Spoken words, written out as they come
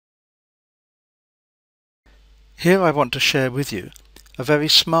Here I want to share with you a very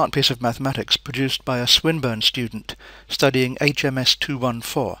smart piece of mathematics produced by a Swinburne student studying HMS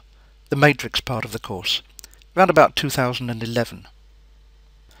 214, the matrix part of the course, around about 2011.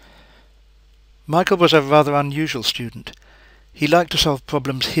 Michael was a rather unusual student. He liked to solve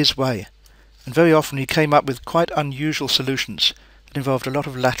problems his way, and very often he came up with quite unusual solutions that involved a lot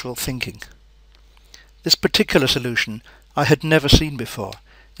of lateral thinking. This particular solution I had never seen before.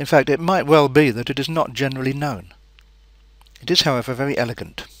 In fact, it might well be that it is not generally known. It is, however, very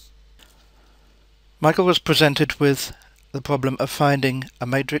elegant. Michael was presented with the problem of finding a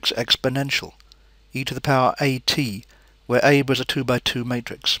matrix exponential, e to the power at, where A was a 2 by 2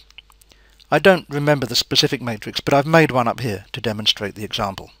 matrix. I don't remember the specific matrix, but I've made one up here to demonstrate the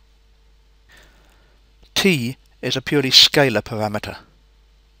example. T is a purely scalar parameter.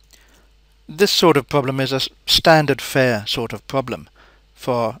 This sort of problem is a standard fare sort of problem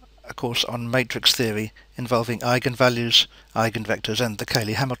for a course on matrix theory involving eigenvalues, eigenvectors and the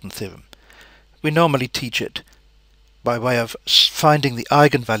Cayley-Hamilton theorem. We normally teach it by way of finding the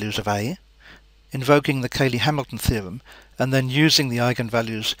eigenvalues of A, invoking the Cayley-Hamilton theorem, and then using the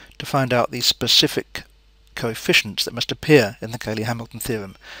eigenvalues to find out the specific coefficients that must appear in the Cayley-Hamilton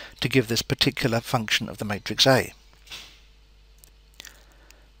theorem to give this particular function of the matrix A.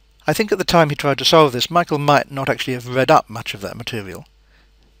 I think at the time he tried to solve this, Michael might not actually have read up much of that material.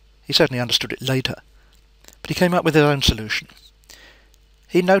 He certainly understood it later, but he came up with his own solution.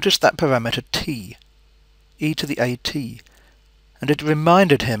 He noticed that parameter t, e to the at, and it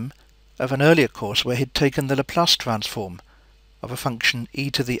reminded him of an earlier course where he'd taken the Laplace transform of a function e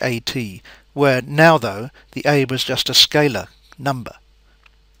to the at, where now, though, the a was just a scalar number.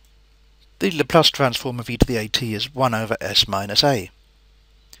 The Laplace transform of e to the at is 1 over s minus a.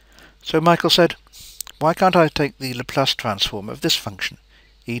 So Michael said, why can't I take the Laplace transform of this function,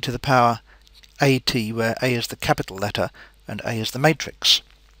 e to the power at, where a is the capital letter and a is the matrix?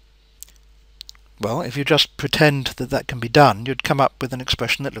 Well, if you just pretend that that can be done, you'd come up with an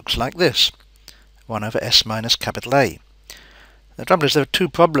expression that looks like this, 1 over s minus capital A. The trouble is there are two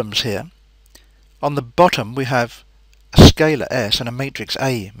problems here. On the bottom we have a scalar s and a matrix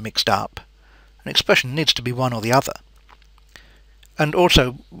A mixed up. An expression needs to be one or the other. And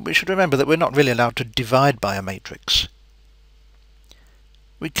also, we should remember that we're not really allowed to divide by a matrix.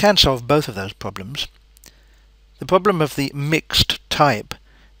 We can solve both of those problems. The problem of the mixed type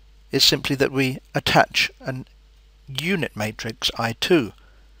is simply that we attach an unit matrix I2,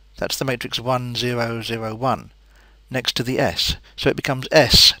 that's the matrix 1, 0, 0, 1, next to the S, so it becomes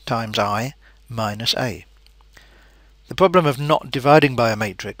S times I minus A. The problem of not dividing by a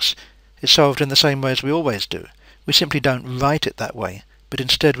matrix is solved in the same way as we always do. We simply don't write it that way, but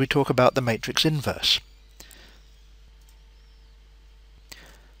instead we talk about the matrix inverse.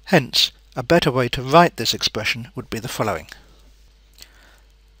 Hence, a better way to write this expression would be the following.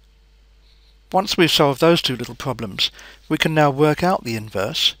 Once we've solved those two little problems, we can now work out the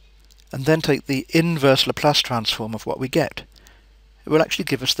inverse, and then take the inverse Laplace transform of what we get. It will actually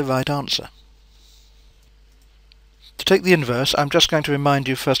give us the right answer. To take the inverse, I'm just going to remind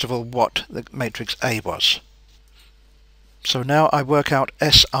you first of all what the matrix A was. So now I work out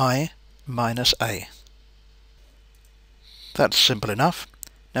Si minus A. That's simple enough.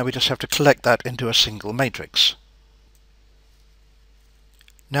 Now we just have to collect that into a single matrix.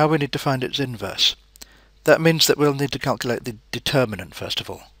 Now we need to find its inverse. That means that we'll need to calculate the determinant first of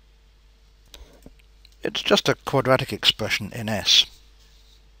all. It's just a quadratic expression in S.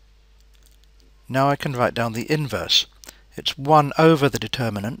 Now I can write down the inverse. It's 1 over the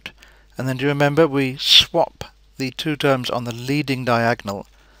determinant, and then do you remember we swap the two terms on the leading diagonal,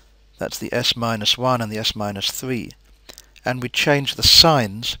 that's the s minus 1 and the s minus 3, and we change the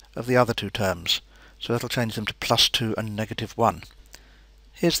signs of the other two terms, so that'll change them to plus 2 and negative 1.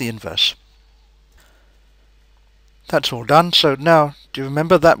 Here's the inverse. That's all done, so now, do you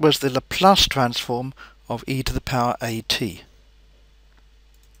remember that was the Laplace transform of e to the power at.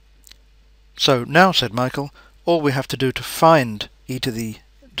 So now, said Michael, all we have to do to find e to the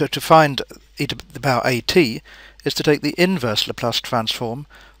power at is to take the inverse Laplace transform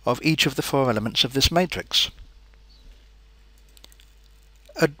of each of the four elements of this matrix.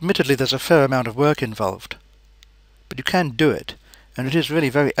 Admittedly, there's a fair amount of work involved, but you can do it, and it is really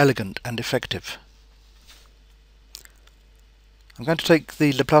very elegant and effective. I'm going to take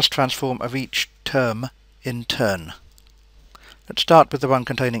the Laplace transform of each term in turn. Let's start with the one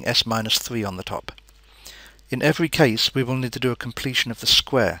containing s minus 3 on the top. In every case, we will need to do a completion of the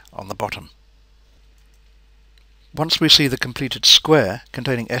square on the bottom. Once we see the completed square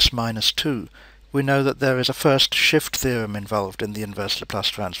containing s minus 2, we know that there is a first shift theorem involved in the inverse Laplace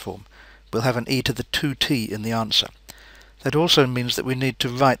transform, we'll have an e to the 2t in the answer. That also means that we need to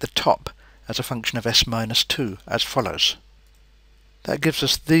write the top as a function of s minus 2, as follows. That gives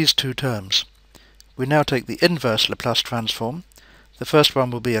us these two terms. We now take the inverse Laplace transform. The first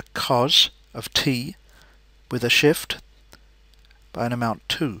one will be a cos of t with a shift by an amount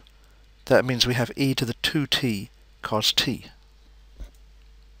 2. That means we have e to the 2t cos t.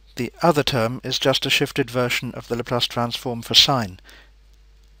 The other term is just a shifted version of the Laplace transform for sine.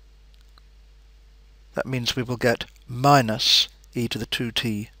 That means we will get minus e to the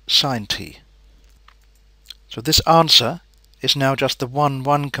 2t sine t. So this answer is now just the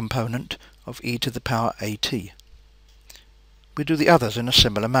 1 component of e to the power at. We do the others in a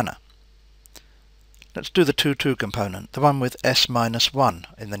similar manner. Let's do the 2 component, the one with s minus 1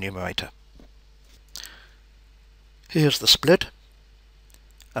 in the numerator. Here's the split,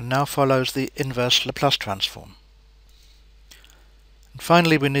 and now follows the inverse Laplace transform. And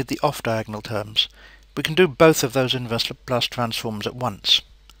finally we need the off-diagonal terms. We can do both of those inverse Laplace transforms at once.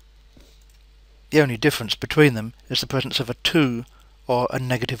 The only difference between them is the presence of a 2 or a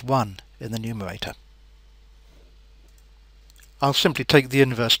negative 1 in the numerator. I'll simply take the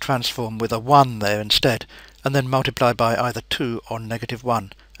inverse transform with a 1 there instead, and then multiply by either 2 or negative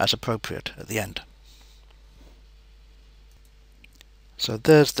 1 as appropriate at the end. So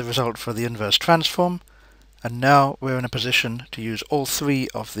there's the result for the inverse transform, and now we're in a position to use all three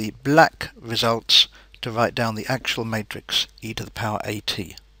of the black results to write down the actual matrix e to the power at.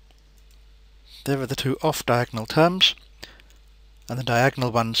 There are the two off-diagonal terms, and the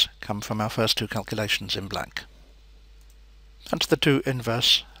diagonal ones come from our first two calculations in black. That's the two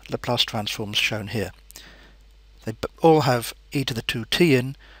inverse Laplace transforms shown here. They all have e to the 2t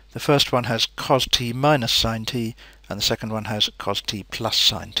in. The first one has cos t minus sine t, and the second one has cos t plus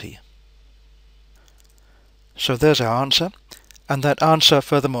sine t. So there's our answer, and that answer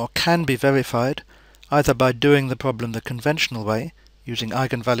furthermore can be verified either by doing the problem the conventional way, using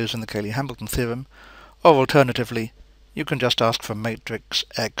eigenvalues in the Cayley-Hamilton theorem, or alternatively, you can just ask for matrix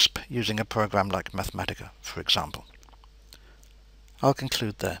exp using a program like Mathematica, for example. I'll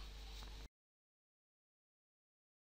conclude there.